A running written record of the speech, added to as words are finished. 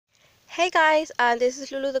Hey guys, this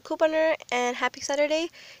is Lulu the Couponer, and happy Saturday.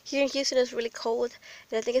 Here in Houston it's really cold,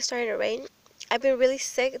 and I think it's starting to rain. I've been really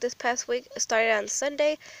sick this past week. It started on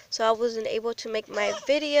Sunday, so I wasn't able to make my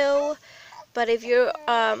video. But if you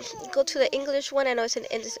go to the English one, I know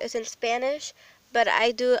it's in Spanish, but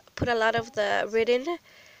I do put a lot of the written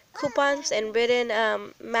coupons and written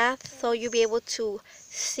math, so you'll be able to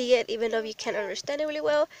see it even though you can't understand it really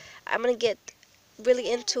well. I'm gonna get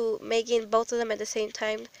really into making both of them at the same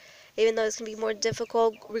time, even though it's gonna be more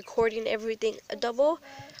difficult recording everything double.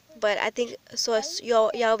 But I think so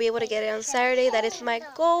y'all be able to get it on Saturday. That is my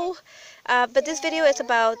goal. But this video is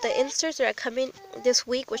about the inserts that are coming this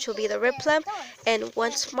week, which will be the Rip Plum and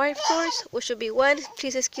one Smart Source, which will be one.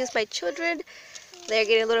 Please excuse my children; they're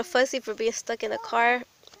getting a little fussy for being stuck in the car.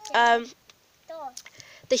 Um,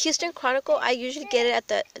 the Houston Chronicle, I usually get it at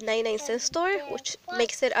the 99-cent store, which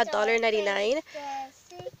makes it $1.99,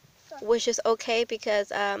 which is okay because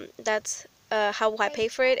that's how I pay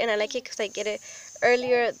for it, and I like it because I get it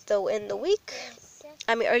earlier though in the week.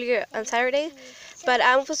 I mean earlier on Saturday. But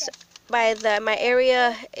I was by my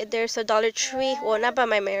area. There's a Dollar Tree. Well, not by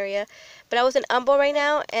my area, but I was in Humble right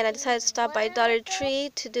now, and I decided to stop by Dollar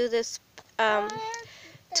Tree to do this.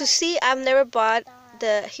 To see, I've never bought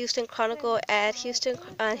the Houston Chronicle at Houston.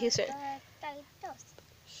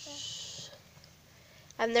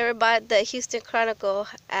 I've never bought the Houston Chronicle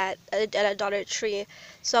at a Dollar Tree,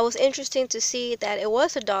 so it was interesting to see that it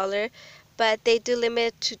was $1, but they do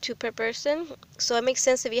limit it to 2 per person. So it makes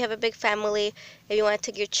sense if you have a big family, if you want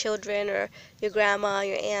to take your children or your grandma,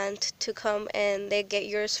 your aunt to come and they get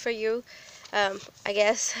yours for you. I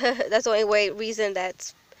guess that's the only reason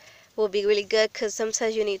that will be really good, because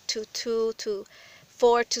sometimes you need two to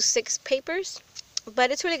 4 to 6 papers.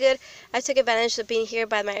 But it's really good. I took advantage of being here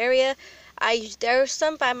by my area. There are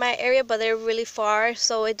some by my area, but they're really far,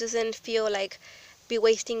 so it doesn't feel like be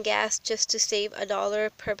wasting gas just to save $1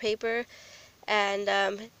 per paper, and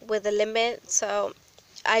with a limit. So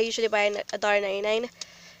I usually buy $1.99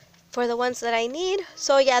 for the ones that I need.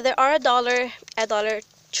 So yeah, there are $1 at Dollar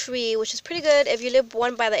Tree, which is pretty good. If you live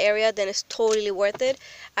one by the area, then it's totally worth it.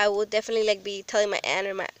 I will definitely be telling my aunt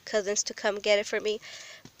or my cousins to come get it for me.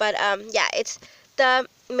 But yeah, it's the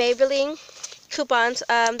Maybelline coupons.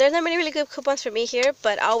 There's not many really good coupons for me here,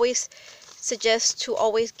 but I always suggest to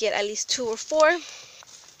always get at least 2 or 4.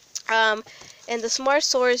 And the Smart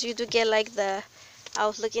Source, you do get like I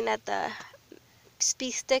was looking at the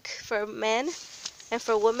Speed Stick for men, and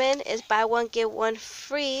for women is buy one get one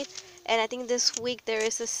free. And I think this week there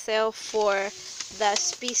is a sale for the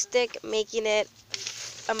Speed Stick, making it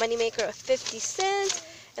a moneymaker of 50 cents.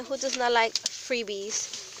 And who does not like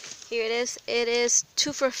freebies? Here it is. It is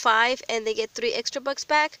 2 for $5, and they get 3 extra bucks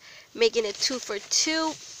back, making it 2 for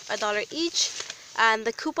 $2, $1 each. And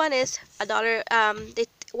the coupon is $1.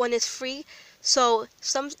 One is free. So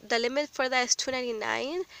the limit for that is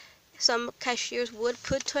 $2.99. Some cashiers would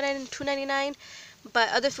put $2.99, but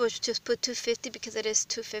others would just put $2.50 because it is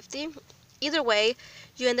 $2.50. Either way,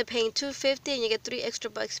 you end up paying $2.50 and you get 3 extra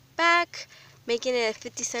bucks back, making it a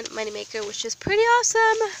 50-cent moneymaker, which is pretty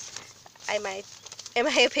awesome. In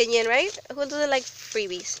my opinion, right? Who doesn't like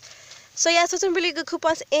freebies? So yeah, so some really good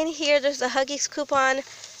coupons in here. There's the Huggies coupon.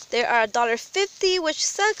 There are $1.50, which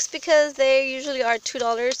sucks because they usually are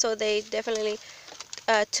 $2, so they definitely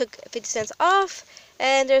took 50 cents off.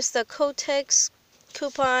 And there's the Kotex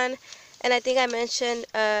coupon, and I think I mentioned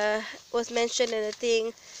was mentioned in the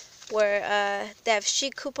thing where they have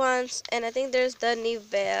chic coupons. And I think there's the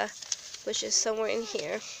Nivea, which is somewhere in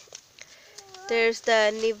here. There's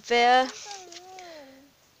the Nivea.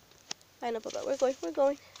 I know, but we're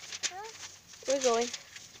going.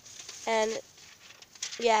 And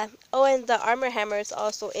yeah, oh, and the Armor Hammer is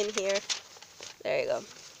also in here. There you go.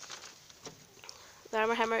 The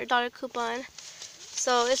Armor Hammer dollar coupon.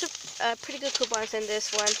 So it's a pretty good coupons in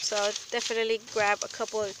this one. So definitely grab a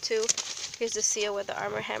couple or 2. Here's the seal with the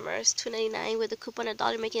Armor Hammer. It's $2.99 with the coupon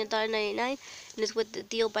 $1, making it $1.99, and it's with the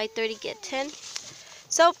deal buy 30 get 10.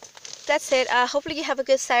 So that's it. Hopefully you have a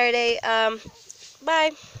good Saturday.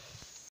 Bye.